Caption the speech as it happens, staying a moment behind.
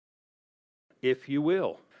if you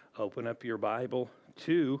will, open up your Bible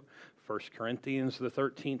to 1 Corinthians, the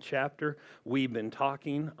 13th chapter. We've been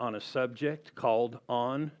talking on a subject called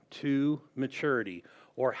On to Maturity,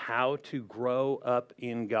 or how to grow up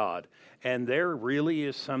in God. And there really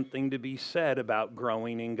is something to be said about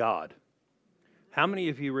growing in God. How many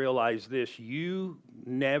of you realize this? You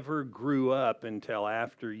never grew up until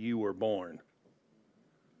after you were born.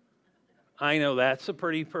 I know that's a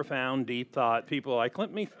pretty profound, deep thought. People are like,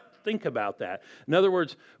 let me think about that. In other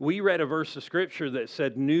words, we read a verse of Scripture that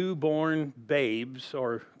said newborn babes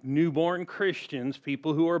or newborn Christians,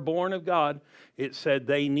 people who are born of God, it said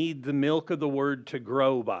they need the milk of the Word to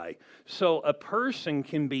grow by. So a person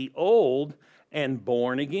can be old and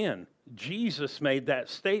born again. Jesus made that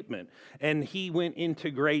statement, and he went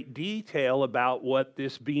into great detail about what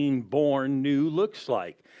this being born new looks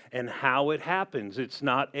like and how it happens. It's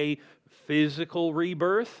not a physical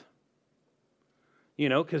rebirth. You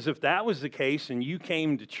know, because if that was the case and you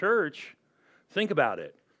came to church, think about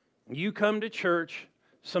it. You come to church,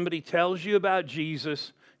 somebody tells you about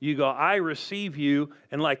Jesus, you go, I receive you,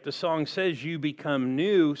 and like the song says, you become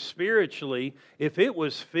new spiritually. If it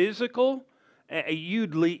was physical,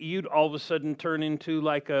 you'd all of a sudden turn into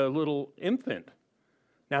like a little infant.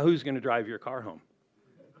 Now, who's going to drive your car home?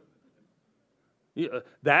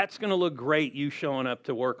 That's going to look great, you showing up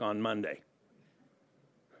to work on Monday.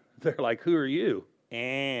 They're like, who are you?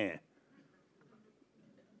 And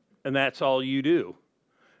that's all you do.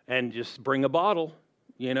 And just bring a bottle,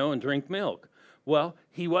 and drink milk. Well,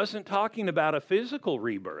 he wasn't talking about a physical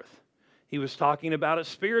rebirth. He was talking about a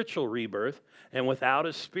spiritual rebirth. And without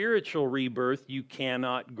a spiritual rebirth, you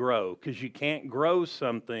cannot grow, because you can't grow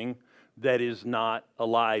something that is not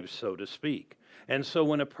alive, so to speak. And so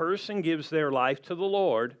when a person gives their life to the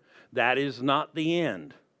Lord, that is not the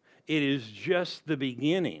end. It is just the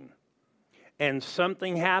beginning. And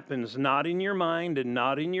something happens, not in your mind and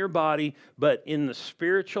not in your body, but in the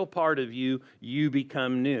spiritual part of you, you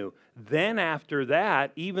become new. Then after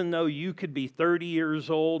that, even though you could be 30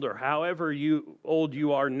 years old or however old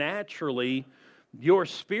you are naturally, your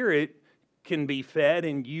spirit can be fed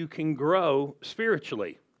and you can grow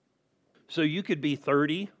spiritually. So you could be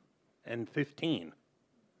 30 and 15.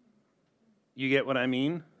 You get what I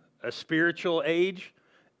mean? A spiritual age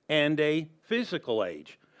and a physical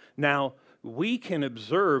age. Now, we can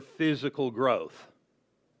observe physical growth.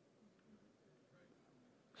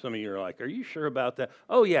 Some of you are like, are you sure about that?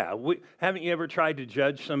 Oh, yeah. Haven't you ever tried to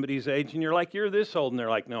judge somebody's age? And you're like, you're this old. And they're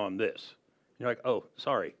like, no, I'm this. You're like, oh,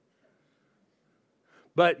 sorry.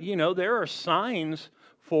 But, there are signs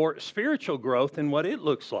for spiritual growth and what it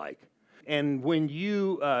looks like. And when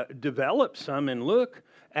you develop some and look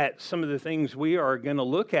at some of the things we are going to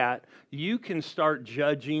look at, you can start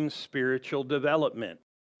judging spiritual development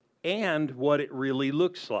and what it really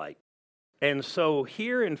looks like. And so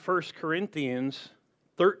here in 1 Corinthians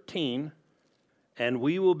 13, and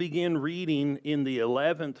we will begin reading in the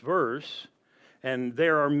 11th verse, and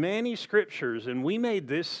there are many scriptures, and we made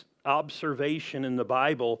this observation in the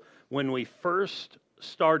Bible when we first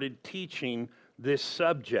started teaching this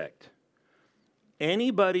subject.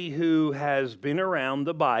 Anybody who has been around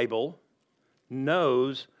the Bible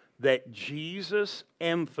knows that Jesus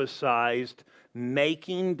emphasized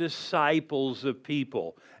making disciples of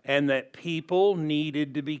people, and that people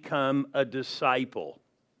needed to become a disciple.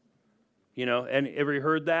 And ever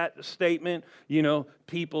heard that statement?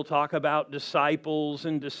 People talk about disciples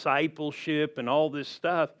and discipleship and all this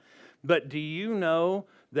stuff. But do you know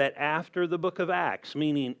that after the book of Acts,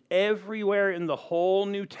 meaning everywhere in the whole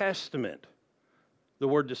New Testament, the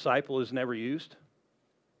word disciple is never used?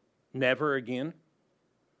 Never again.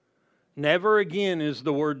 Never again is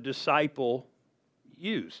the word disciple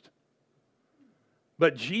used.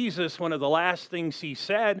 But Jesus, one of the last things he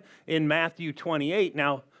said in Matthew 28,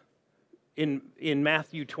 now in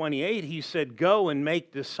Matthew 28, he said, go and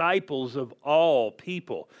make disciples of all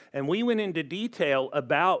people. And we went into detail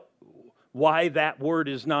about why that word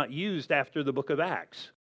is not used after the book of Acts.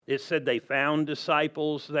 It said they found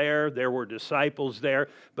disciples there were disciples there,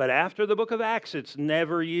 but after the book of Acts, it's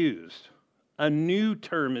never used. A new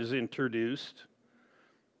term is introduced,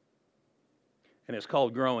 and it's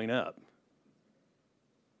called growing up.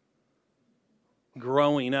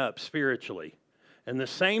 Growing up spiritually. And the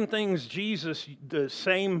same things the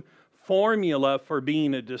same formula for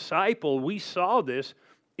being a disciple, we saw this,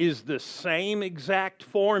 is the same exact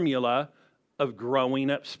formula of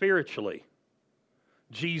growing up spiritually.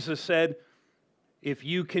 Jesus said, if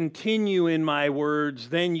you continue in my words,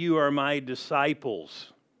 then you are my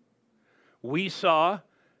disciples. We saw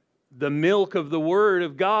the milk of the Word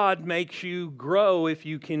of God makes you grow if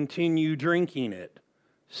you continue drinking it.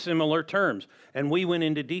 similar terms. And we went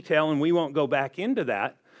into detail, and we won't go back into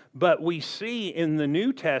that. But we see in the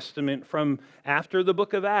New Testament from after the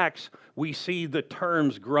book of Acts, we see the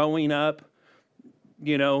terms growing up,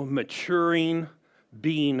 maturing,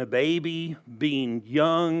 being a baby, being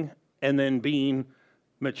young, and then being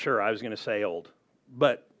mature. I was going to say old,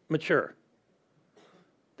 but mature.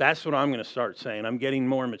 That's what I'm going to start saying. I'm getting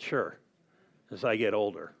more mature as I get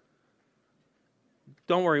older.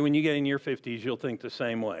 Don't worry, when you get in your 50s, you'll think the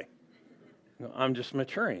same way. I'm just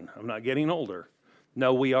maturing. I'm not getting older.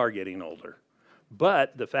 No, we are getting older.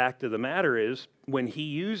 But the fact of the matter is, when he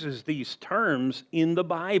uses these terms in the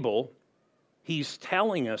Bible, he's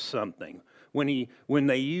telling us something. When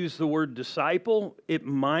they use the word disciple, it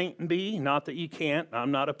might be, not that you can't,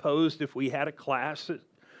 I'm not opposed if we had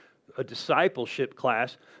a discipleship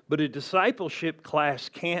class, but a discipleship class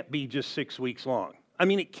can't be just 6 weeks long. I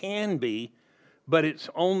mean, it can be, but it's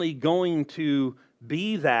only going to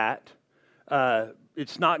be that.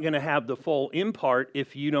 It's not going to have the full impart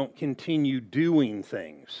if you don't continue doing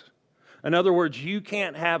things. In other words, you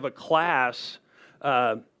can't have a class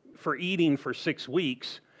for eating for 6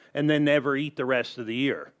 weeks and then never eat the rest of the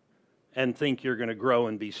year and think you're going to grow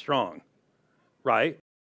and be strong, right?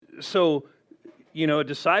 So, a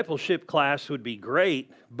discipleship class would be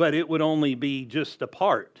great, but it would only be just a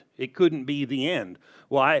part. It couldn't be the end.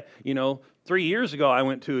 Well, 3 years ago, I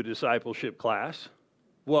went to a discipleship class.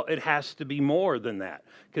 Well, it has to be more than that,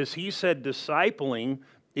 because he said discipling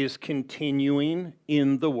is continuing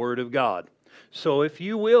in the Word of God. So if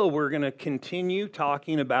you will, we're going to continue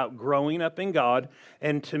talking about growing up in God.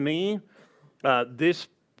 And to me, this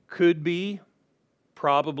could be,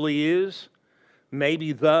 probably is,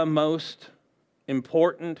 maybe the most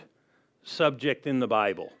important subject in the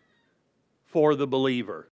Bible for the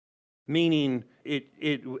believer. Meaning,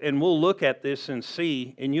 and we'll look at this and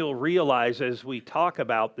see, and you'll realize as we talk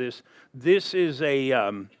about this, this is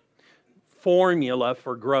a formula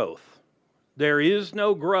for growth. There is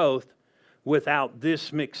no growth without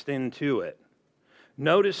this mixed into it.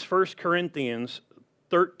 Notice 1 Corinthians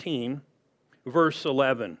 13, verse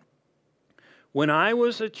 11. When I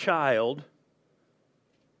was a child,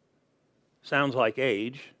 sounds like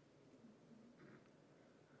age,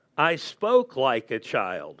 I spoke like a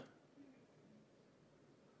child.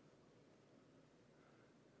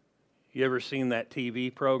 You ever seen that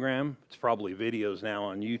TV program? It's probably videos now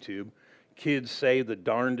on YouTube. Kids say the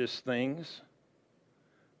darndest things.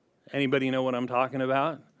 Anybody know what I'm talking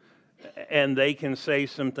about? And they can say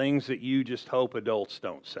some things that you just hope adults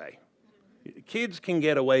don't say. Kids can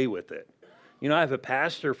get away with it. I have a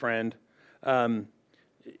pastor friend.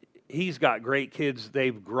 He's got great kids.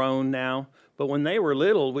 They've grown now. But when they were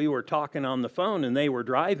little, we were talking on the phone and they were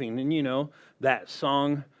driving. And that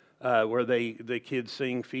song where the kids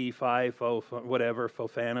sing fee, fi, fo, whatever,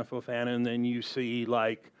 fofana, fofana. And then you see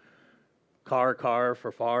like car,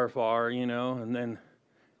 for far, and then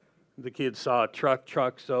the kids saw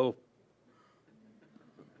truck, so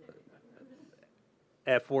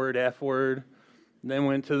F word, then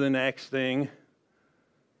went to the next thing.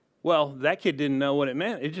 Well, that kid didn't know what it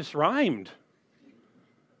meant. It just rhymed.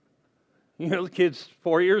 The kid's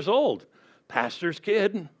 4 years old, pastor's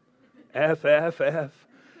kid, F.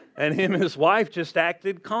 And him and his wife just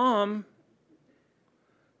acted calm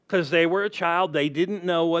because they were a child. They didn't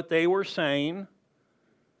know what they were saying.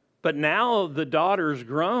 But now the daughter's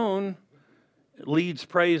grown, leads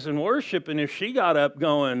praise and worship, and if she got up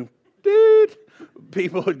going, dude,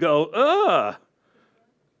 people would go, ugh.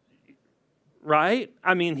 Right?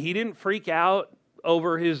 I mean, he didn't freak out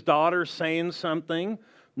over his daughter saying something.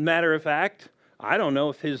 Matter of fact, I don't know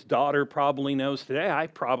if his daughter probably knows today. I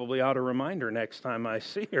probably ought to remind her next time I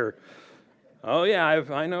see her. Oh, yeah,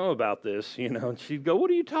 I know about this, And she'd go,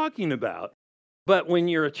 what are you talking about? But when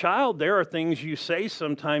you're a child, there are things you say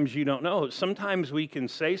sometimes you don't know. Sometimes we can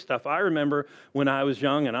say stuff. I remember when I was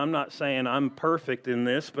young, and I'm not saying I'm perfect in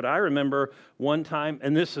this, but I remember one time,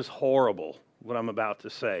 and this is horrible, what I'm about to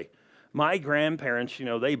say. My grandparents,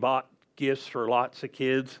 they bought gifts for lots of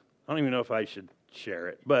kids. I don't even know if I should share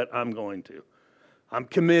it, but I'm going to. I'm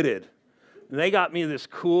committed. And they got me this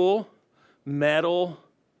cool metal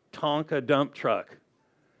Tonka dump truck.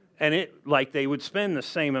 And they would spend the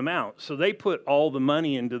same amount. So they put all the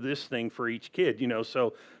money into this thing for each kid,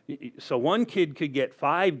 So one kid could get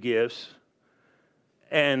 5 gifts,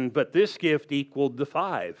 but this gift equaled the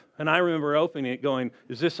 5. And I remember opening it going,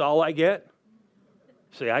 is this all I get?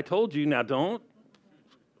 See, I told you, now don't.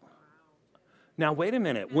 Now, wait a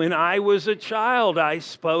minute. When I was a child, I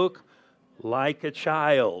spoke like a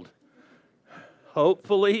child.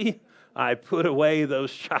 Hopefully, I put away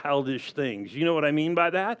those childish things. You know what I mean by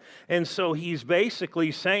that? And so he's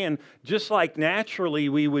basically saying, just like naturally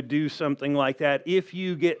we would do something like that, if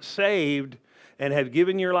you get saved and have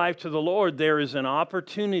given your life to the Lord, there is an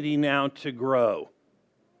opportunity now to grow.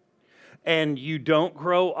 And you don't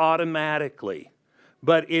grow automatically.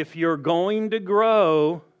 But if you're going to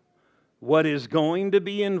grow, what is going to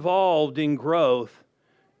be involved in growth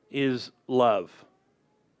is love.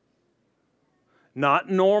 Not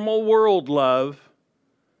normal world love,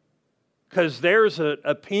 because there's an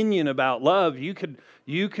opinion about love. You can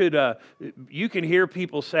hear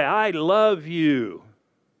people say, "I love you,"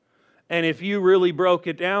 and if you really broke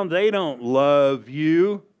it down, they don't love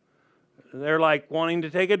you. They're like wanting to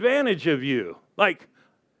take advantage of you. Like,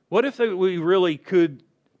 what if we really could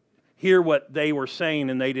hear what they were saying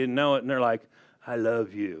and they didn't know it, and they're like, "I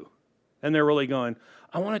love you," and they're really going,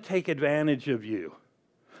 "I want to take advantage of you.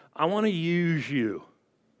 I want to use you."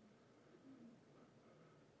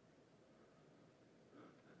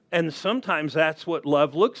 And sometimes that's what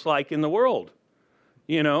love looks like in the world.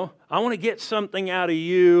 You know, I want to get something out of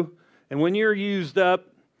you, and when you're used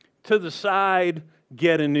up, to the side,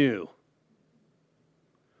 get anew.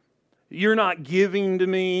 You're not giving to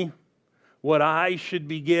me what I should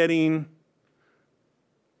be getting.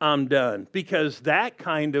 I'm done. Because that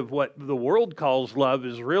kind of what the world calls love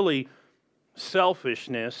is really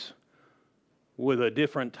selfishness with a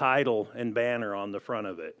different title and banner on the front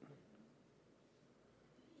of it.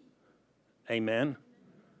 Amen?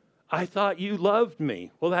 I thought you loved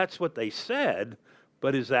me. Well, that's what they said,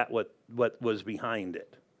 but is that what was behind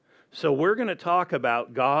it? So we're going to talk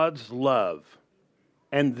about God's love.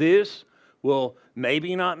 And this will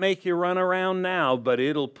maybe not make you run around now, but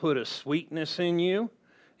it'll put a sweetness in you.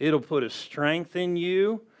 It'll put a strength in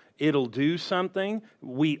you. It'll do something.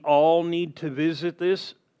 We all need to visit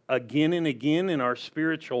this again and again in our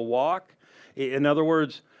spiritual walk. In other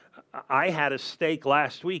words, I had a steak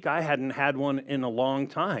last week. I hadn't had one in a long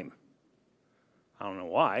time. I don't know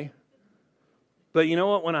why. But you know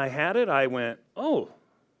what? When I had it, I went, oh.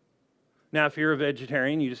 Now, if you're a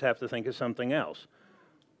vegetarian, you just have to think of something else.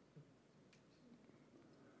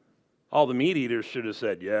 All the meat eaters should have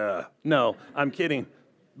said, yeah. No, I'm kidding.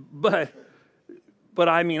 But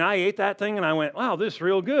I mean, I ate that thing and I went, wow, this is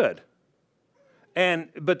real good.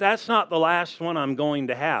 But that's not the last one I'm going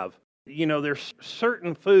to have. You know, there's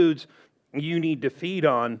certain foods you need to feed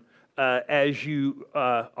on as you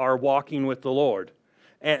are walking with the Lord.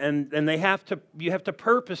 And you have to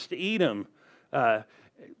purpose to eat them.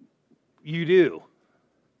 You do.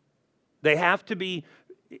 They have to be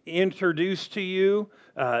introduced to you.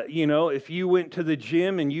 You know, if you went to the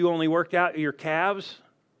gym and you only worked out your calves,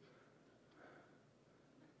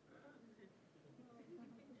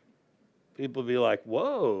 people be like,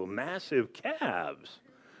 whoa, massive calves.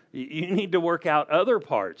 You need to work out other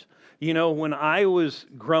parts. You know, when I was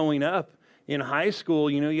growing up in high school,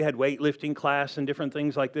 you know, you had weightlifting class and different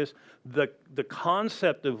things like this. The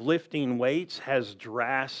concept of lifting weights has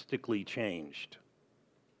drastically changed.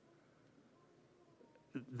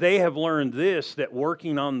 They have learned this, that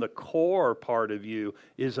working on the core part of you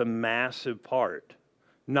is a massive part,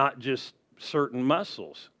 not just certain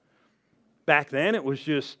muscles. Back then, it was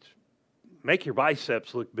just make your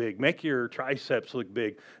biceps look big, make your triceps look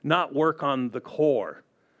big, not work on the core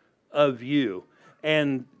of you.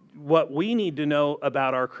 And what we need to know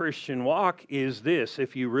about our Christian walk is this: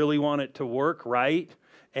 if you really want it to work right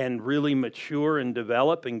and really mature and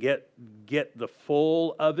develop and get the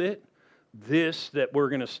full of it, this that we're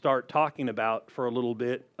going to start talking about for a little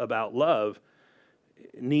bit about love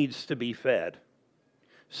needs to be fed.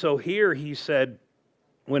 So here he said,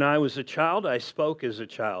 when I was a child, I spoke as a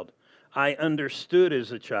child. I understood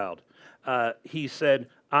as a child. He said,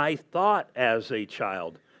 I thought as a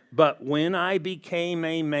child. But when I became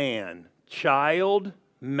a man, child,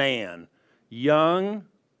 man, young,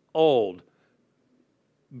 old,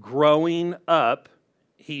 growing up,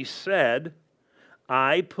 he said,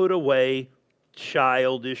 I put away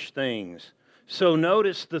childish things. So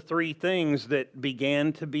notice the three things that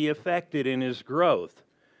began to be affected in his growth: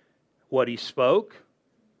 what he spoke,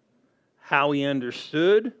 how he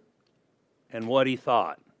understood, and what he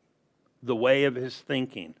thought. The way of his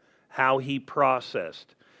thinking, how he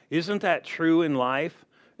processed. Isn't that true in life?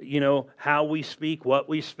 You know, how we speak, what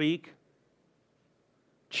we speak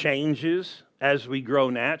changes as we grow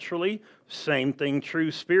naturally. Same thing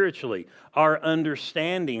true spiritually. Our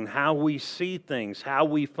understanding, how we see things, how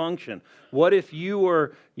we function. What if you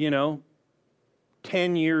were,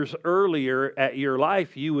 10 years earlier at your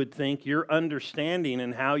life, you would think your understanding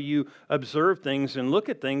and how you observe things and look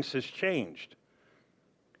at things has changed.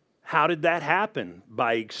 How did that happen?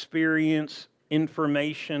 By experience,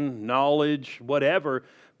 information, knowledge, whatever.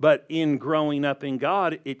 But in growing up in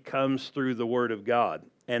God, it comes through the Word of God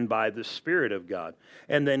and by the Spirit of God.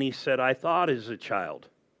 And then he said, I thought as a child.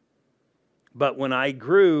 But when I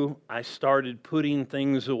grew, I started putting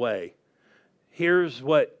things away. Here's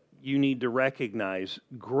what you need to recognize.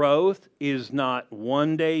 Growth is not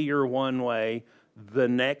one day you're one way, the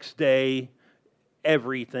next day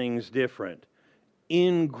everything's different.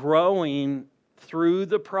 In growing, through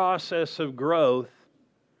the process of growth,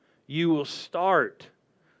 you will start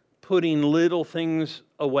putting little things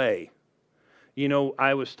away. You know,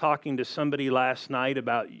 I was talking to somebody last night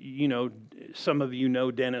about, some of you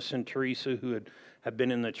know Dennis and Teresa who have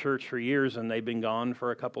been in the church for years, and they've been gone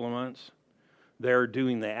for a couple of months. They're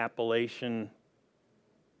doing the Appalachian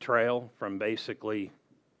Trail from basically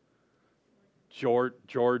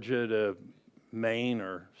Georgia to Maine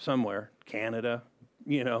or somewhere, Canada,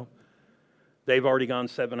 They've already gone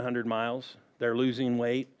 700 miles. They're losing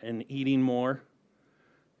weight and eating more.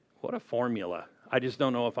 What a formula. I just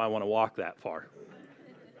don't know if I want to walk that far.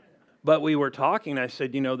 But we were talking, I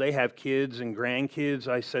said, they have kids and grandkids.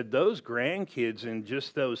 I said, those grandkids in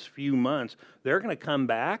just those few months, they're going to come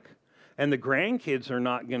back, and the grandkids are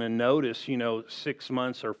not going to notice, 6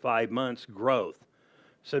 months or 5 months growth. I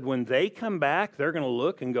said, when they come back, they're going to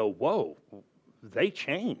look and go, whoa, they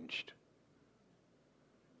changed.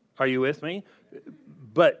 Are you with me?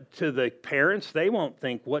 But to the parents, they won't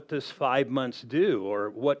think, what does 5 months do?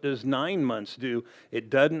 Or what does 9 months do?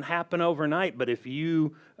 It doesn't happen overnight. But if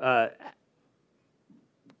you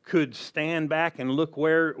could stand back and look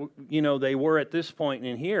where, they were at this point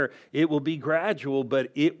in here, it will be gradual,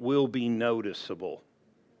 but it will be noticeable.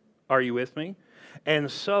 Are you with me?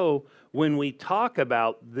 And so when we talk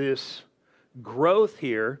about this growth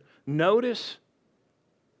here, notice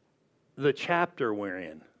the chapter we're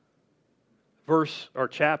in.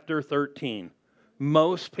 Chapter 13.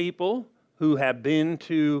 Most people who have been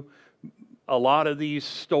to a lot of these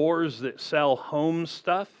stores that sell home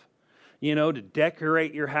stuff, to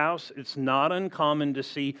decorate your house, it's not uncommon to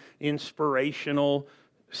see inspirational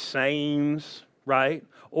sayings, right?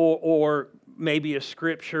 Or maybe a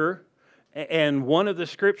scripture. And one of the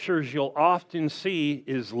scriptures you'll often see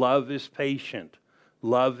is love is patient,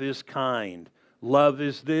 love is kind, love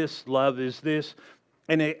is this, love is this.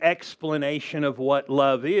 An explanation of what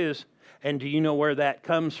love is. And do you know where that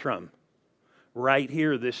comes from? Right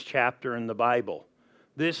here, this chapter in the Bible.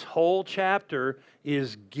 This whole chapter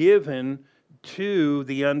is given to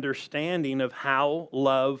the understanding of how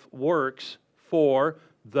love works for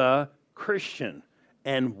the Christian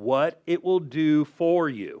and what it will do for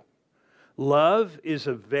you. Love is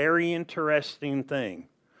a very interesting thing.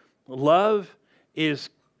 Love is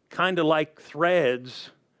kind of like threads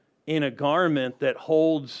in a garment that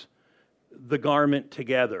holds the garment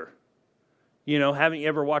together. Haven't you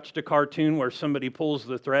ever watched a cartoon where somebody pulls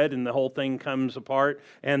the thread and the whole thing comes apart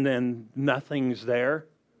and then nothing's there?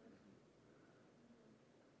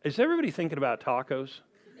 Is everybody thinking about tacos?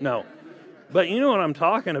 No. But you know what I'm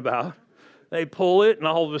talking about. They pull it and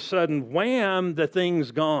all of a sudden, wham, the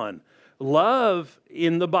thing's gone. Love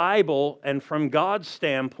in the Bible and from God's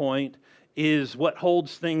standpoint is what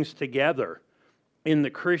holds things together in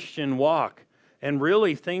the Christian walk. And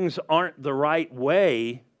really, things aren't the right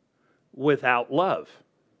way without love.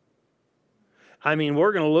 I mean,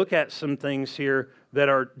 we're going to look at some things here that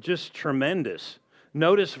are just tremendous.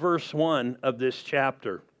 Notice verse 1 of this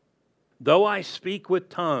chapter. Though I speak with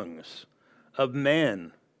tongues of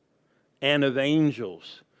men and of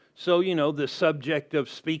angels. So, the subject of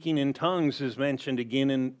speaking in tongues is mentioned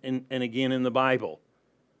again and again in the Bible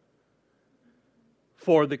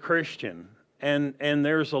for the Christian. And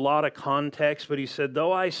there's a lot of context, but he said,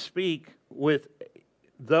 though I speak with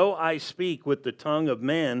the tongue of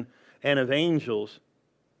men and of angels,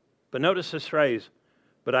 but notice this phrase,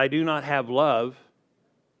 but I do not have love,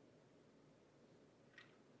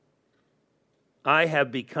 I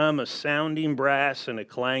have become a sounding brass and a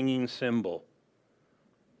clanging cymbal.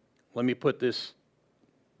 Let me put this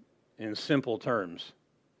in simple terms.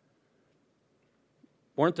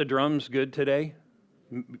 Weren't the drums good today?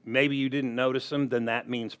 Maybe you didn't notice them, then that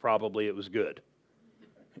means probably it was good.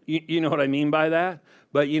 You know what I mean by that?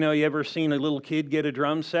 But you ever seen a little kid get a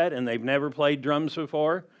drum set and they've never played drums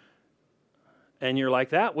before? And you're like,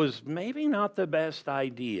 that was maybe not the best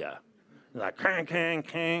idea. Like, kang, kang,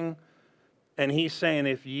 kang. And he's saying,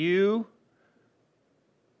 if you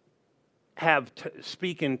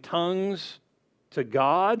speak in tongues to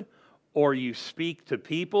God, or you speak to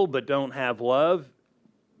people but don't have love,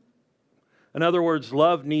 in other words,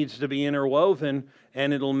 love needs to be interwoven,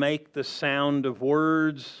 and it'll make the sound of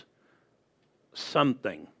words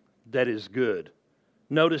something that is good.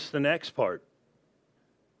 Notice the next part.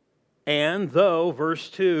 And though, verse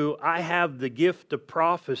 2, I have the gift of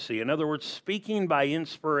prophecy, in other words, speaking by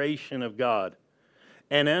inspiration of God,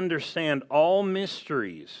 and understand all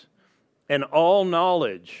mysteries and all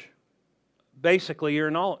knowledge. Basically, you're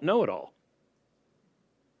a know-it-all.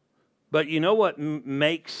 But you know what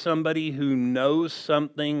makes somebody who knows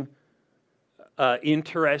something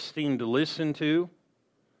interesting to listen to?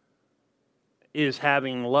 Is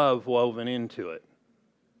having love woven into it.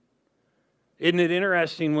 Isn't it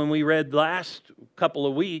interesting when we read last couple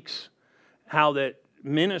of weeks how that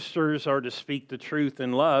ministers are to speak the truth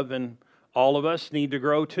in love, and all of us need to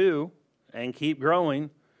grow too and keep growing.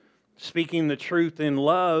 Speaking the truth in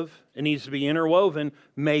love, it needs to be interwoven,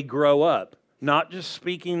 may grow up. Not just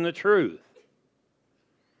speaking the truth.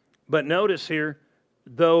 But notice here,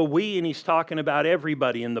 though we, and he's talking about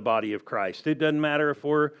everybody in the body of Christ. It doesn't matter if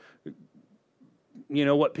we're,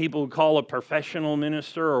 what people would call a professional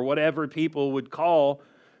minister or whatever people would call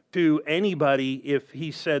to anybody if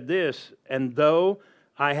he said this, and though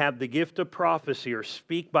I have the gift of prophecy or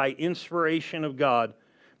speak by inspiration of God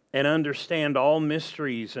and understand all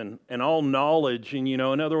mysteries and all knowledge, and in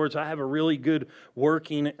other words, I have a really good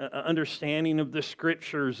working understanding of the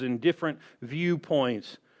scriptures and different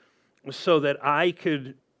viewpoints so that I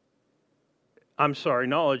could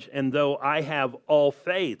knowledge, and though I have all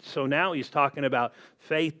faith. So now he's talking about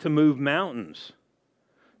faith to move mountains,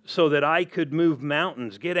 so that I could move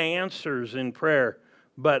mountains, get answers in prayer,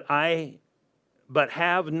 but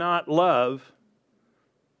have not love,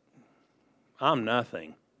 I'm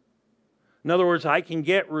nothing. In other words, I can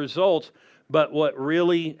get results, but what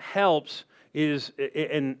really helps is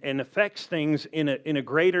and affects things in a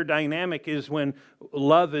greater dynamic is when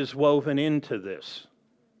love is woven into this.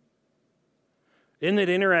 Isn't it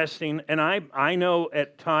interesting? And I know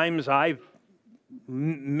at times I've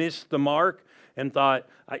missed the mark and thought,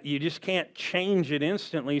 you just can't change it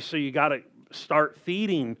instantly, so you got to start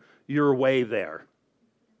feeding your way there.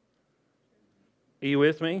 Are you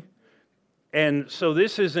with me? And so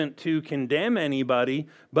this isn't to condemn anybody,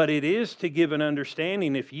 but it is to give an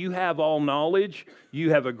understanding. If you have all knowledge,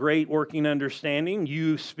 you have a great working understanding,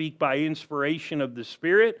 you speak by inspiration of the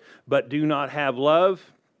Spirit, but do not have love,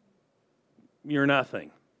 you're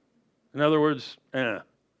nothing. In other words,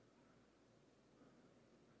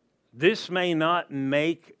 This may not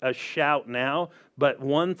make a shout now, but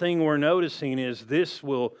one thing we're noticing is this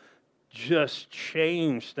will just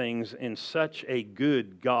change things in such a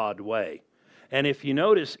good God way. And if you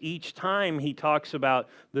notice, each time he talks about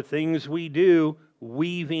the things we do,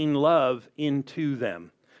 weaving love into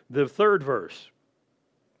them. The third verse,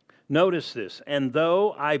 notice this, and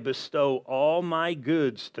though I bestow all my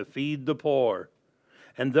goods to feed the poor,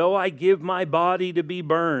 and though I give my body to be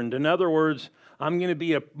burned, in other words, I'm going to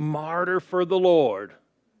be a martyr for the Lord.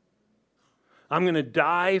 I'm going to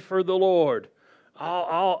die for the Lord.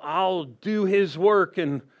 I'll do His work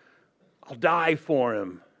and I'll die for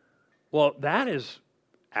Him. Well, that is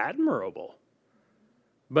admirable.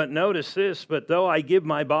 But notice this, but though I give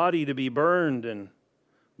my body to be burned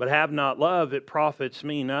but have not love, it profits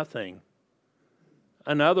me nothing.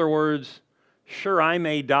 In other words, sure, I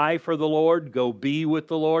may die for the Lord, go be with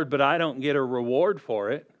the Lord, but I don't get a reward for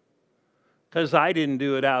it because I didn't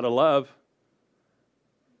do it out of love.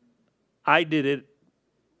 I did it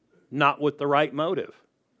not with the right motive.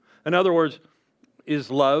 In other words,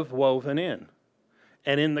 is love woven in?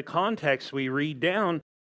 And in the context, we read down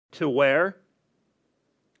to where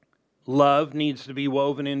love needs to be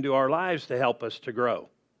woven into our lives to help us to grow.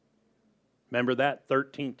 Remember that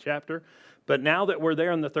 13th chapter? But now that we're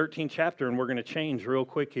there in the 13th chapter, and we're going to change real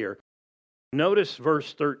quick here, notice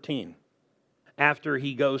verse 13. After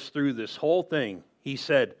he goes through this whole thing, he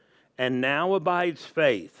said, and now abides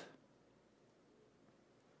faith,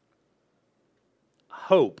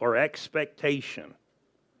 hope or expectation,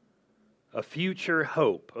 a future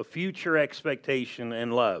hope, a future expectation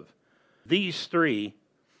and love. These three,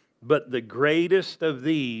 but the greatest of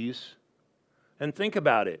these, and think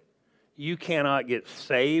about it, you cannot get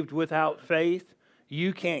saved without faith.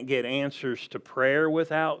 You can't get answers to prayer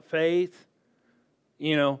without faith.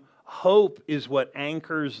 Hope is what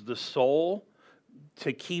anchors the soul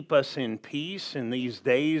to keep us in peace in these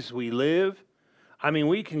days we live. I mean,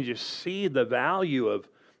 we can just see the value of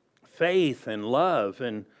faith and love.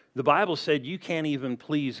 And the Bible said you can't even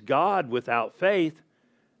please God without faith.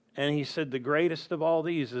 And he said the greatest of all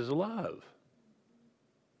these is love.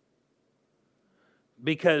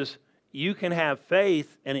 Because You can have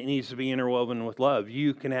faith, and it needs to be interwoven with love.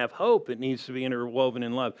 You can have hope, it needs to be interwoven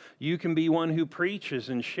in love. You can be one who preaches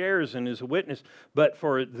and shares and is a witness, but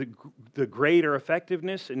for the greater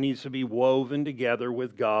effectiveness, it needs to be woven together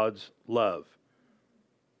with God's love.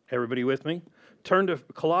 Everybody with me? Turn to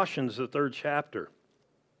Colossians, the 3rd chapter.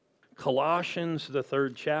 Colossians, the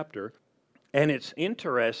 3rd chapter. And it's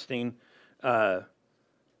interesting,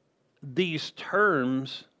 these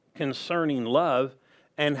terms concerning love,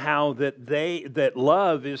 and how that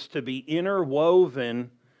love is to be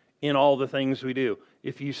interwoven in all the things we do.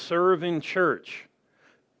 If you serve in church,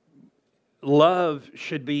 love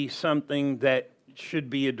should be something that should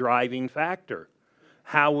be a driving factor.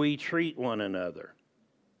 How we treat one another.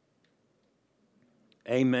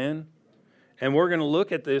 Amen. And we're going to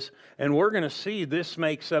look at this, and we're going to see this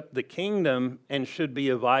makes up the kingdom and should be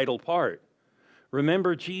a vital part.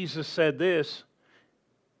 Remember, Jesus said this,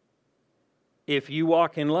 if you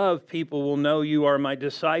walk in love, people will know you are my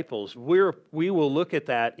disciples. We will look at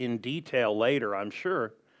that in detail later, I'm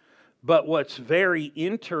sure. But what's very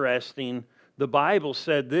interesting, the Bible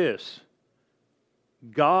said this,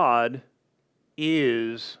 God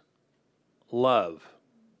is love.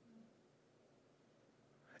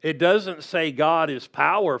 It doesn't say God is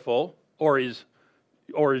powerful or is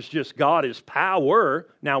just God is power.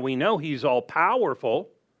 Now we know He's all powerful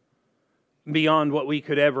beyond what we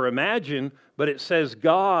could ever imagine, but it says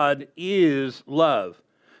God is love.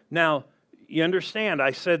 Now, you understand,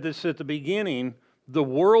 I said this at the beginning, the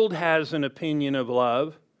world has an opinion of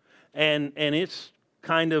love, and it's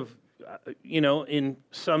kind of, in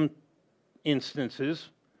some instances,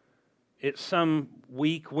 it's some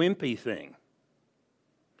weak, wimpy thing.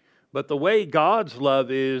 But the way God's love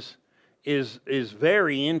is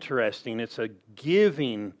very interesting. It's a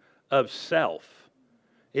giving of self.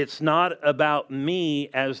 It's not about me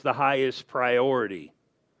as the highest priority.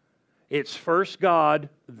 It's first God,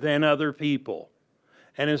 then other people.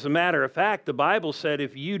 And as a matter of fact, the Bible said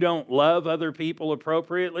if you don't love other people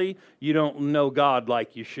appropriately, you don't know God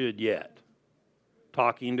like you should yet.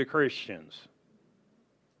 Talking to Christians.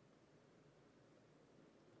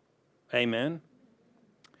 Amen.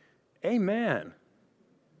 Amen.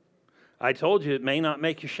 I told you it may not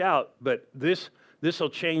make you shout, but this will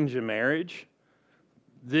change a marriage.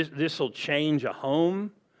 This will change a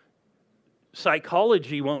home.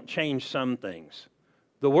 Psychology won't change some things.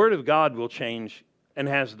 The Word of God will change and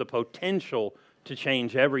has the potential to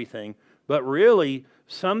change everything. But really,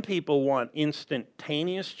 some people want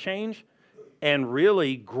instantaneous change, and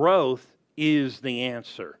really growth is the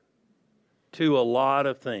answer to a lot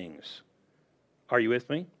of things. Are you with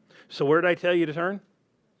me? So where did I tell you to turn?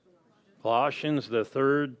 Colossians, the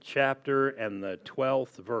 3rd chapter and the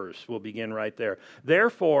 12th verse. We'll begin right there.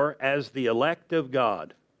 Therefore, as the elect of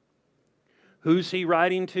God, who's he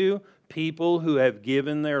writing to? People who have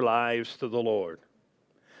given their lives to the Lord.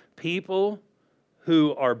 People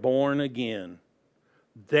who are born again.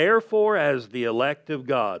 Therefore, as the elect of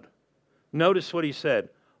God. Notice what he said.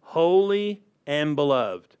 Holy and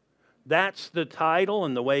beloved. That's the title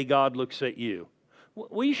and the way God looks at you.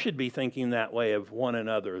 We should be thinking that way of one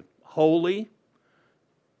another. Holy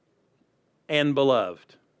and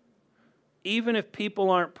beloved. Even if people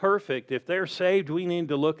aren't perfect, if they're saved, we need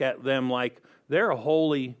to look at them like they're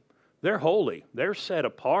holy. They're holy. They're set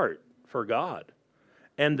apart for God.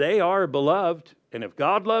 And they are beloved. And if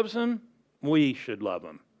God loves them, we should love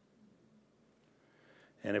them.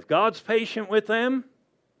 And if God's patient with them,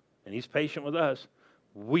 and He's patient with us,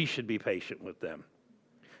 we should be patient with them.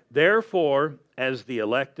 Therefore, as the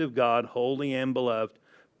elect of God, holy and beloved,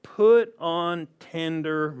 put on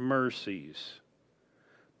tender mercies.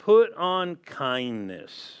 Put on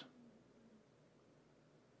kindness.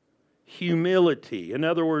 Humility. In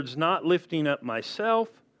other words, not lifting up myself,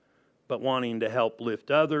 but wanting to help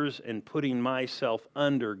lift others and putting myself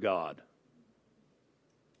under God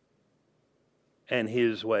and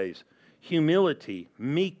His ways. Humility,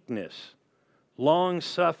 meekness,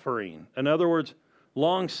 long-suffering. In other words,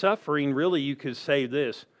 long-suffering, really you could say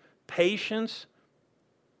this. Patience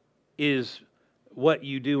is what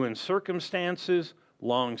you do in circumstances.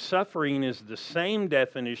 Long-suffering is the same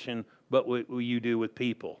definition, but what you do with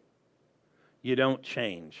people. You don't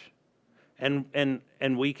change.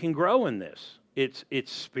 And we can grow in this.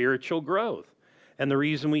 It's spiritual growth. And the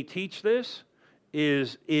reason we teach this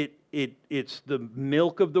is it's the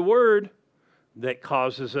milk of the Word that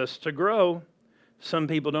causes us to grow. Some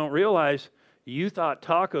people don't realize, you thought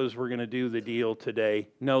tacos were going to do the deal today.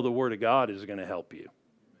 No, the Word of God is going to help you.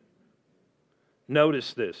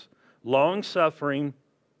 Notice this. Long-suffering,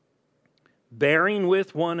 bearing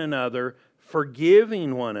with one another,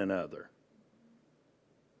 forgiving one another.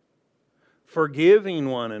 Forgiving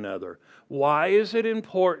one another. Why is it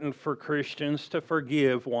important for Christians to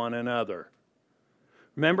forgive one another?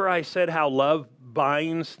 Remember I said how love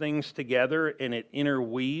binds things together and it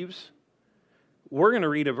interweaves? We're going to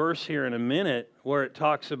read a verse here in a minute where it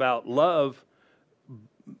talks about love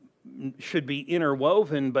should be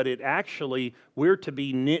interwoven, but we're to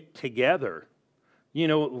be knit together. You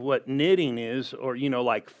know what knitting is, or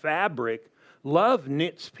like fabric. Love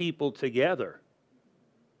knits people together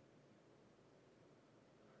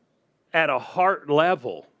at a heart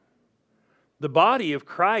level. The body of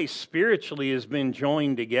Christ spiritually has been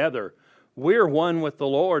joined together. We're one with the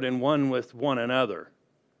Lord and one with one another.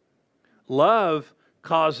 Love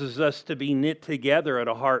causes us to be knit together at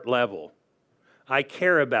a heart level. I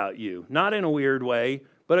care about you, not in a weird way,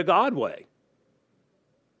 but a God way.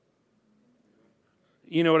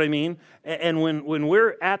 You know what I mean? And when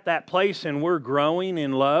we're at that place and we're growing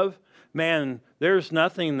in love, man, there's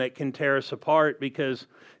nothing that can tear us apart, because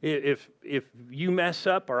if you mess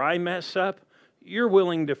up or I mess up, you're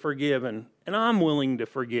willing to forgive and I'm willing to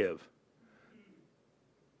forgive.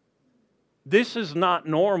 This is not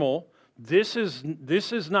normal. This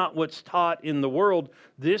is not what's taught in the world.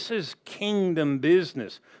 This is kingdom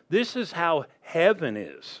business. This is how heaven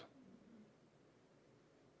is.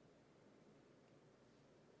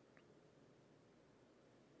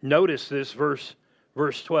 Notice this verse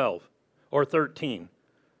 12 or 13.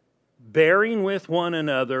 Bearing with one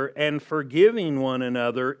another and forgiving one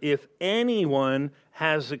another if anyone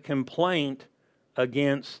has a complaint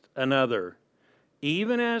against another.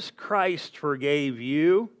 Even as Christ forgave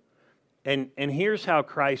you, and here's how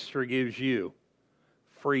Christ forgives you.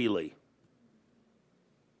 Freely.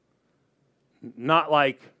 Not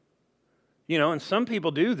like, and some people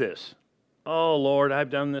do this. Oh, Lord, I've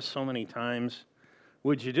done this so many times.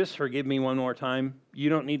 Would you just forgive me one more time? You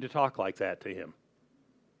don't need to talk like that to him.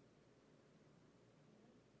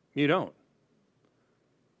 You don't.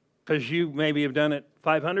 Because you maybe have done it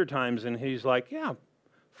 500 times and he's like, yeah,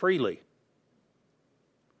 freely.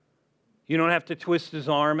 You don't have to twist his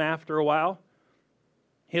arm after a while.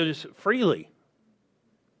 He'll just freely.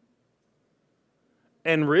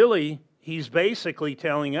 And really, he's basically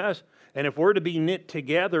telling us, and if we're to be knit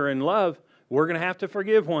together in love, we're going to have to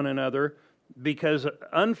forgive one another, because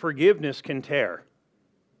unforgiveness can tear.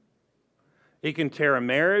 It can tear a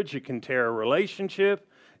marriage, it can tear a relationship,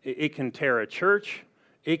 it can tear a church,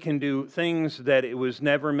 it can do things that it was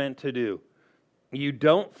never meant to do. You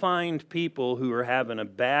don't find people who are having a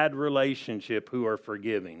bad relationship who are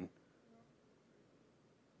forgiving.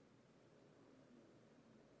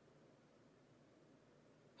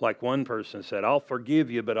 Like one person said, I'll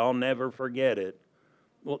forgive you, but I'll never forget it.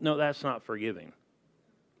 Well, no, that's not forgiving.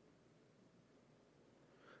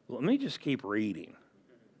 Let me just keep reading.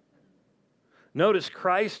 Notice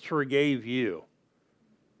Christ forgave you.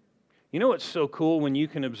 You know what's so cool when you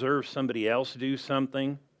can observe somebody else do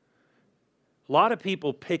something? A lot of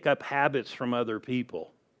people pick up habits from other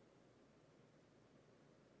people.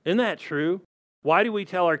 Isn't that true? Why do we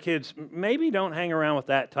tell our kids, maybe don't hang around with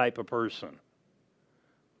that type of person?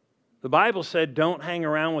 The Bible said don't hang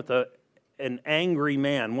around with an angry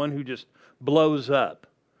man, one who just blows up,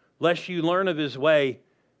 lest you learn of his way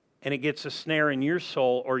and it gets a snare in your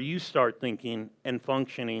soul, or you start thinking and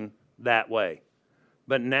functioning that way.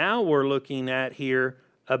 But now we're looking at here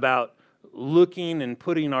about looking and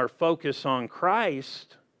putting our focus on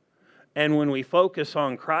Christ. And when we focus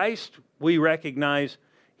on Christ, we recognize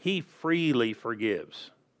He freely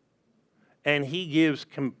forgives. And He gives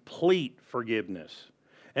complete forgiveness.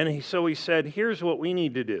 And so He said, here's what we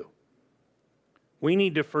need to do. We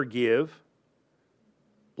need to forgive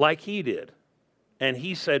like He did. And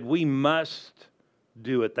He said we must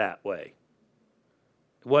do it that way.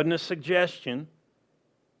 It wasn't a suggestion.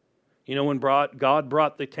 You know, when God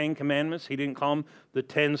brought the 10 Commandments, He didn't call them the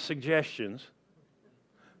 10 suggestions.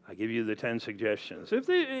 I give you the 10 suggestions. If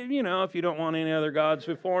you don't want any other gods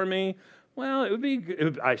before me, well, it would be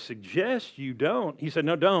good. I suggest you don't. He said,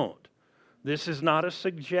 no, don't. This is not a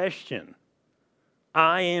suggestion.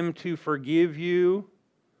 I am to forgive you.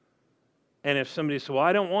 And if somebody says, well,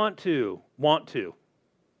 I don't want to,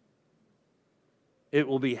 it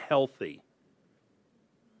will be healthy.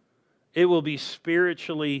 It will be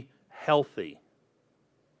spiritually healthy.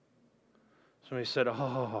 Somebody said,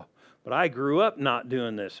 oh, but I grew up not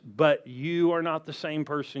doing this. But you are not the same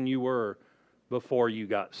person you were before you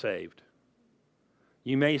got saved.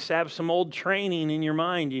 You may have some old training in your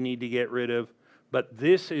mind you need to get rid of, but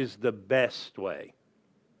this is the best way.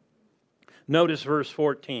 Notice verse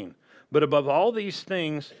 14. But above all these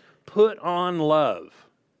things, put on love.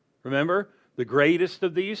 Remember, the greatest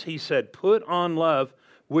of these, He said, put on love,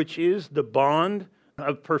 which is the bond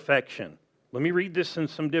of perfection. Let me read this in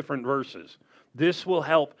some different verses. This will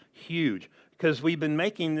help huge, because we've been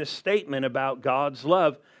making this statement about God's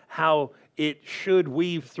love, how it should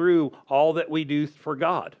weave through all that we do for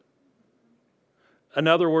God. In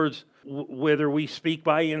other words, whether we speak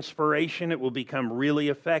by inspiration, it will become really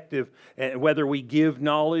effective. And whether we give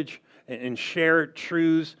knowledge and share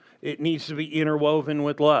truths, it needs to be interwoven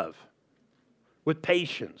with love, with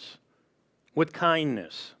patience, with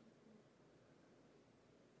kindness.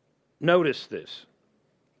 Notice this,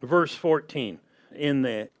 verse 14 in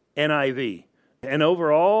the NIV. And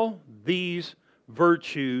over all these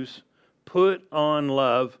virtues, put on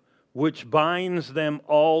love, which binds them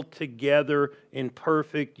all together in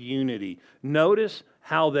perfect unity. Notice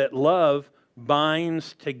how that love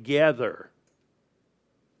binds together.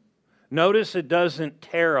 Notice it doesn't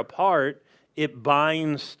tear apart, it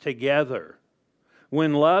binds together.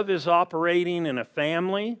 When love is operating in a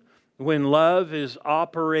family, when love is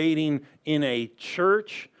operating in a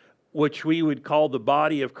church, which we would call the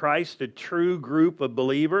body of Christ, a true group of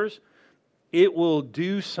believers, it will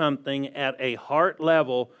do something at a heart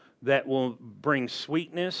level that will bring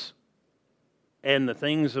sweetness and the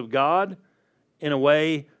things of God in a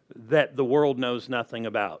way that the world knows nothing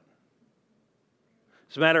about.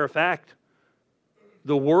 As a matter of fact,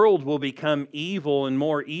 the world will become evil and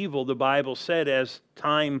more evil, the Bible said, as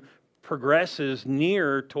time progresses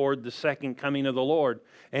near toward the second coming of the Lord.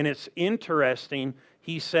 And it's interesting,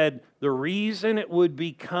 he said the reason it would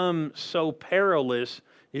become so perilous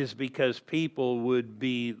is because people would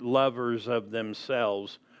be lovers of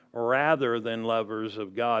themselves rather than lovers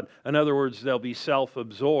of God. In other words, they'll be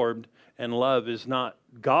self-absorbed, and love is not,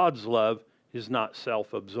 God's love is not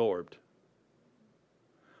self-absorbed.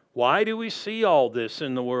 Why do we see all this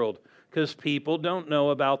in the world? Because people don't know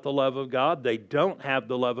about the love of God. They don't have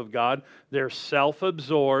the love of God. They're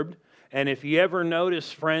self-absorbed. And if you ever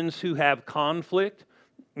notice friends who have conflict,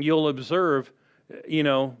 you'll observe,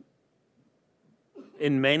 in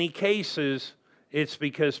many cases, it's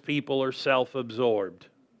because people are self-absorbed.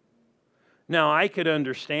 Now, I could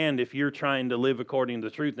understand if you're trying to live according to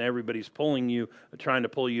the truth and everybody's trying to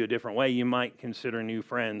pull you a different way, you might consider new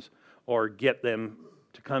friends or get them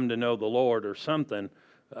to come to know the Lord or something,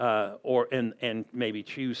 and maybe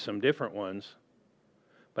choose some different ones.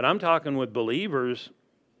 But I'm talking with believers,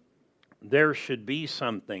 there should be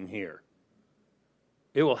something here.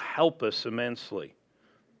 It will help us immensely.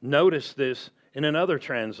 Notice this in another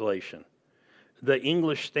translation. The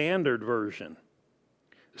English Standard Version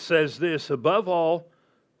says this, above all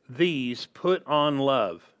these put on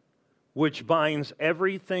love, which binds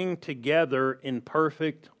everything together in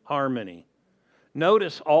perfect harmony.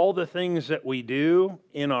 Notice all the things that we do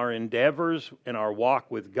in our endeavors, in our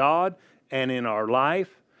walk with God, and in our life.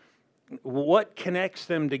 What connects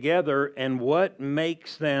them together and what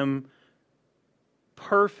makes them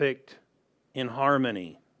perfect in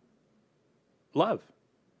harmony? Love.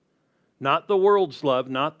 Not the world's love,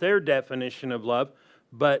 not their definition of love,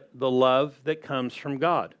 but the love that comes from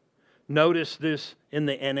God. Notice this in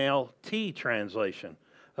the NLT translation.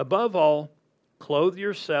 Above all, clothe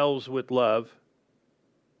yourselves with love,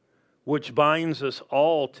 which binds us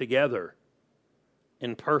all together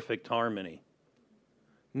in perfect harmony.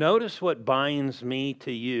 Notice what binds me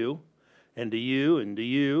to you, and to you, and to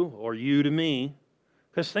you, or you to me.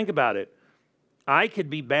 Because think about it. I could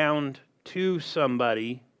be bound to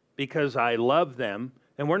somebody because I love them,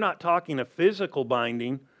 and we're not talking a physical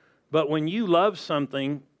binding, but when you love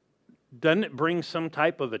something, doesn't it bring some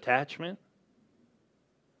type of attachment?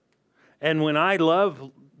 And when I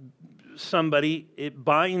love somebody, it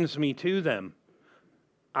binds me to them.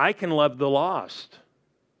 I can love the lost,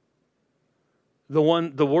 the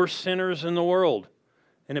worst sinners in the world,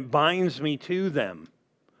 and it binds me to them.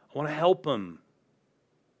 I want to help them.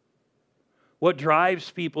 What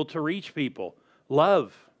drives people to reach people?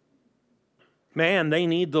 Love. Man, they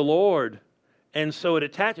need the Lord, and so it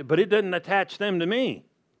attaches, but it doesn't attach them to me.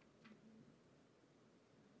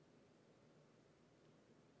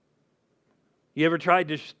 You ever tried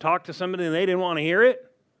to talk to somebody and they didn't want to hear it?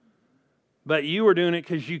 But you were doing it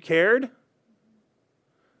because you cared?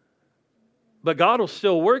 But God will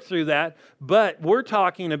still work through that. But we're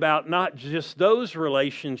talking about not just those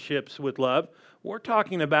relationships with love. We're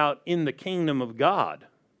talking about in the kingdom of God.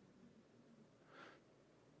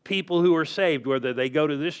 People who are saved, whether they go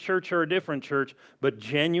to this church or a different church, but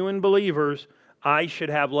genuine believers, I should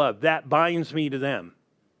have love. That binds me to them.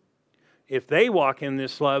 If they walk in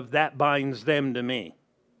this love, that binds them to me.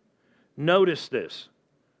 Notice this.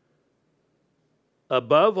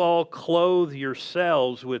 Above all, clothe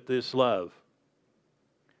yourselves with this love.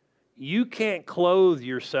 You can't clothe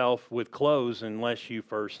yourself with clothes unless you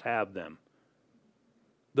first have them.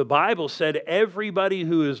 The Bible said everybody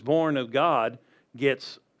who is born of God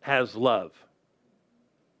has love.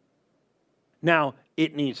 Now,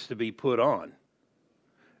 it needs to be put on.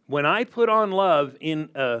 When I put on love in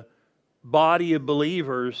a body of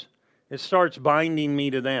believers, it starts binding me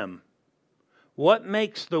to them. What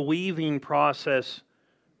makes the weaving process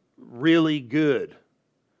really good?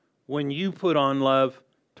 When you put on love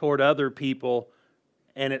toward other people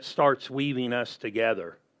and it starts weaving us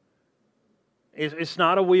together. It's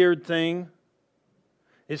not a weird thing.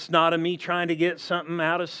 It's not a me trying to get something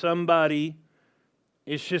out of somebody.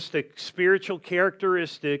 It's just a spiritual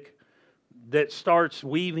characteristic that starts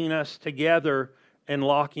weaving us together and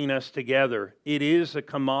locking us together. It is a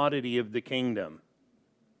commodity of the kingdom.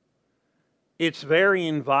 It's very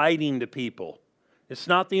inviting to people. It's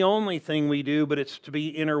not the only thing we do, but it's to be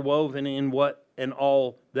interwoven in what and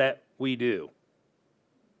all that we do.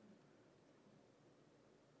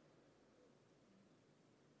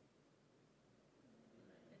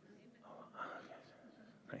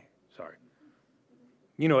 Sorry.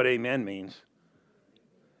 You know what amen means?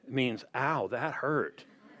 It means, ow, that hurt.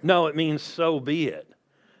 No, it means so be it.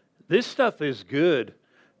 This stuff is good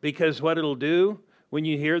because what it'll do, when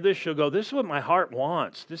you hear this, you'll go, this is what my heart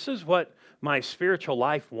wants. This is what my spiritual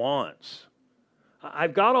life wants.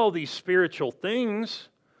 I've got all these spiritual things,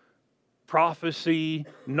 prophecy,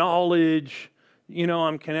 knowledge,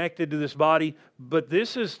 I'm connected to this body, but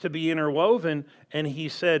this is to be interwoven. And he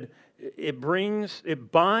said, it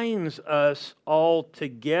binds us all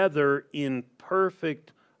together in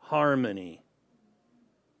perfect harmony.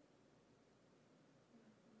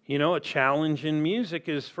 A challenge in music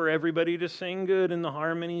is for everybody to sing good and the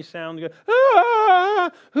harmony sound good.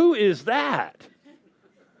 Who is that?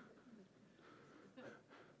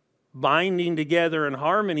 Binding together in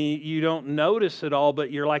harmony, you don't notice it all, but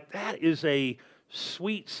you're like, that is a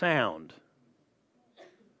sweet sound.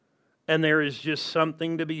 And there is just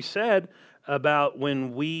something to be said about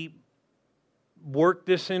when we work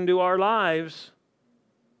this into our lives.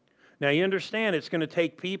 Now, you understand it's going to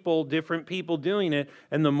take different people doing it,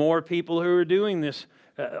 and the more people who are doing this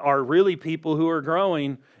are really people who are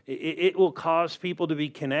growing. It will cause people to be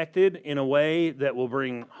connected in a way that will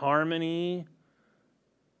bring harmony.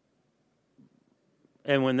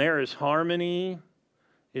 And when there is harmony,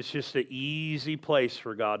 it's just an easy place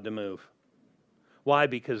for God to move. Why?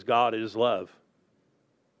 Because God is love.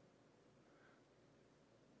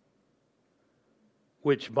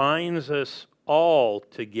 Which binds us all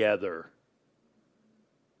together.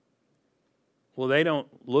 Well, they don't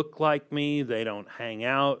look like me. They don't hang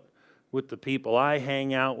out with the people I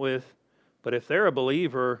hang out with. But if they're a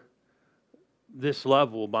believer, this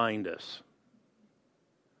love will bind us.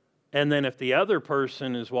 And then if the other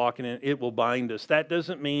person is walking in, it will bind us. That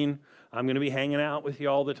doesn't mean I'm going to be hanging out with you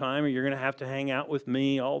all the time, or you're going to have to hang out with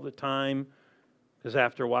me all the time. Because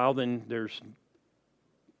after a while, then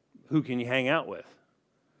who can you hang out with?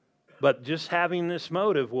 But just having this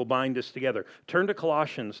motive will bind us together. Turn to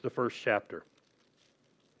Colossians, the first chapter.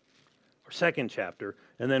 Or second chapter.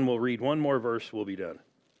 And then we'll read one more verse, we'll be done.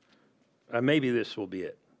 Maybe this will be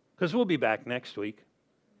it. Because we'll be back next week.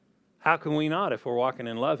 How can we not if we're walking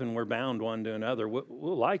in love and we're bound one to another?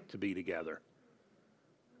 We'll like to be together.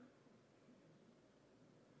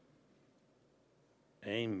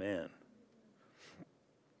 Amen.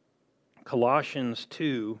 Colossians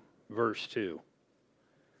 2, verse 2.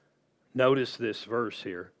 Notice this verse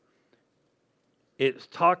here. It's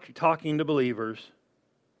talking to believers.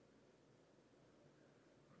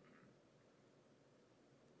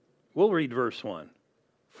 We'll read verse 1.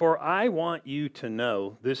 For I want you to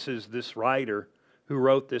know, this is this writer who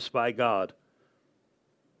wrote this by God.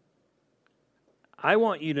 I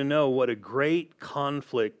want you to know what a great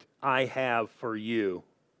conflict I have for you.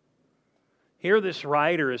 Here this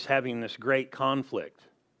writer is having this great conflict.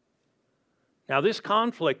 Now this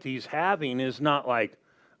conflict he's having is not like,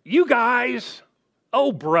 you guys,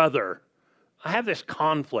 oh brother, I have this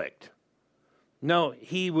conflict. No,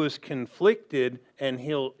 he was conflicted, and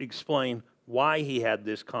he'll explain why he had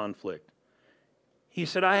this conflict. He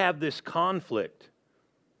said, I have this conflict,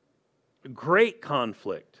 a great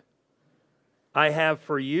conflict I have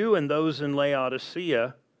for you and those in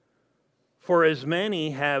Laodicea, for as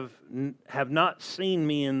many have not seen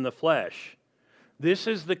me in the flesh. This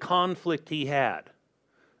is the conflict he had.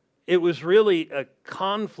 It was really a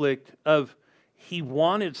conflict of he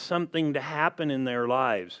wanted something to happen in their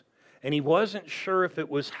lives, and he wasn't sure if it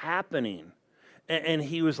was happening. And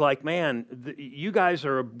he was like, man, you guys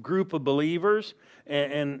are a group of believers,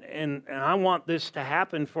 and I want this to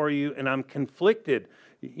happen for you, and I'm conflicted.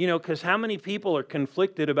 Because how many people are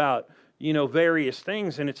conflicted about, various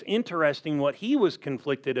things, and it's interesting what he was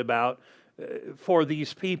conflicted about for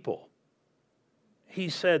these people. He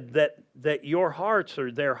said that your hearts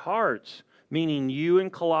are their hearts, meaning you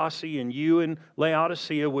in Colossae and you in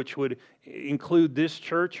Laodicea, which would include this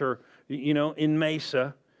church, or, in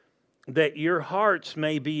Mesa, that your hearts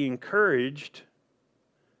may be encouraged.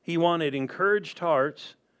 He wanted encouraged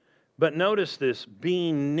hearts, but notice this,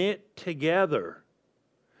 being knit together.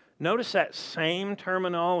 Notice that same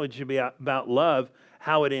terminology about love,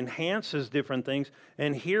 how it enhances different things.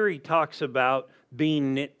 And here he talks about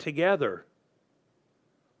being knit together.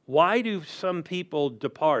 Why do some people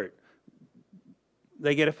depart?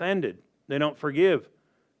 They get offended. They don't forgive.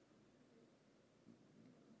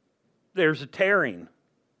 There's a tearing.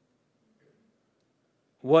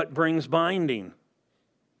 What brings binding?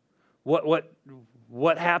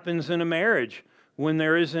 What happens in a marriage when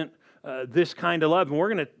there isn't this kind of love? And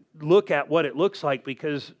we're going to look at what it looks like,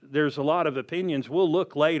 because there's a lot of opinions. We'll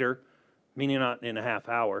look later, meaning not in a half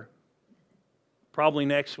hour, probably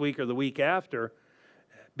next week or the week after,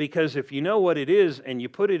 because if you know what it is and you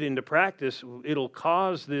put it into practice, it'll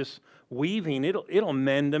cause this weaving. It'll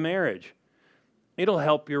mend a marriage. It'll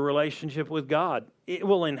help your relationship with God. It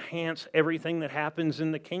will enhance everything that happens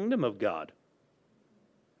in the kingdom of God.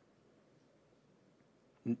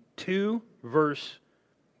 2 verse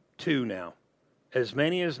 2 now. As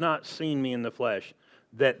many as not seen me in the flesh,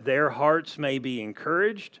 that their hearts may be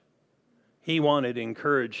encouraged. He wanted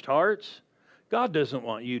encouraged hearts. God doesn't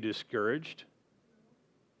want you discouraged.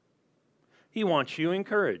 He wants you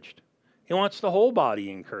encouraged. He wants the whole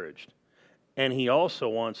body encouraged. And he also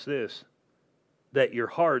wants this, that your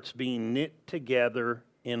hearts be knit together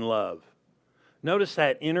in love. Notice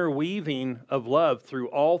that interweaving of love through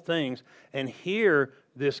all things. And here,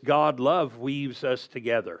 this God love weaves us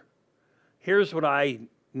together. Here's what I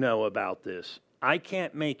know about this. I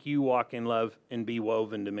can't make you walk in love and be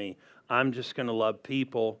woven to me. I'm just going to love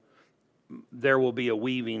people. There will be a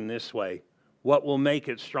weaving this way. What will make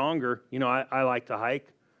it stronger? I like to hike.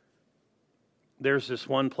 There's this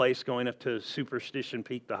one place going up to Superstition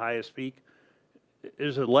Peak, the highest peak.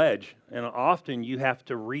 There's a ledge, and often you have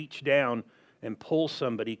to reach down and pull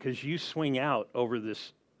somebody because you swing out over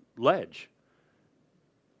this ledge.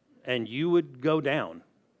 And you would go down.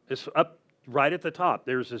 It's up right at the top.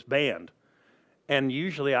 There's this band. And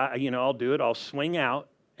usually I'll do it. I'll swing out,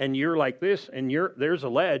 and you're like this, and there's a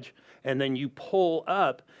ledge, and then you pull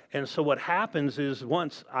up. And so what happens is,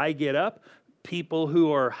 once I get up, people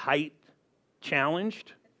who are height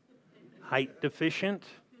challenged, height deficient,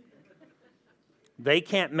 they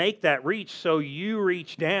can't make that reach. So you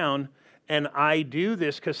reach down, and I do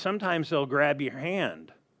this because sometimes they'll grab your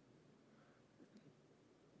hand.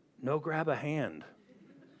 No, grab a hand.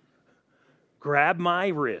 Grab my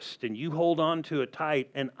wrist, and you hold on to it tight,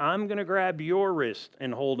 and I'm going to grab your wrist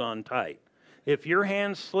and hold on tight. If your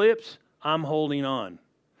hand slips, I'm holding on.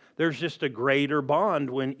 There's just a greater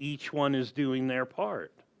bond when each one is doing their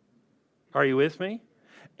part. Are you with me?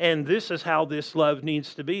 And this is how this love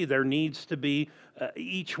needs to be. There needs to be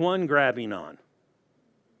each one grabbing on.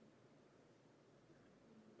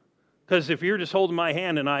 Because if you're just holding my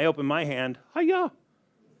hand and I open my hand, hi-ya.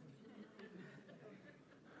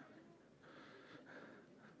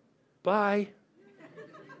 Bye.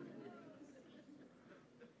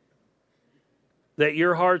 That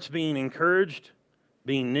your heart's being encouraged,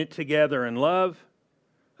 being knit together in love,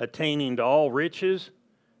 attaining to all riches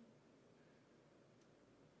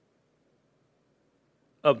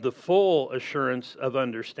of the full assurance of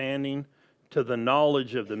understanding, to the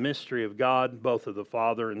knowledge of the mystery of God, both of the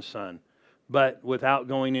Father and Son. But without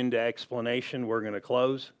going into explanation, we're going to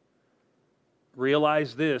close.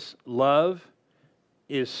 Realize this, love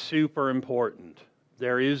is super important.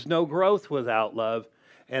 There is no growth without love,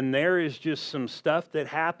 and there is just some stuff that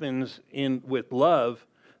happens with love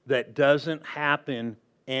that doesn't happen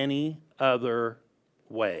any other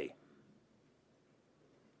way.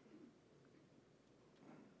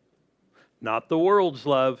 Not the world's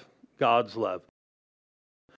love, God's love.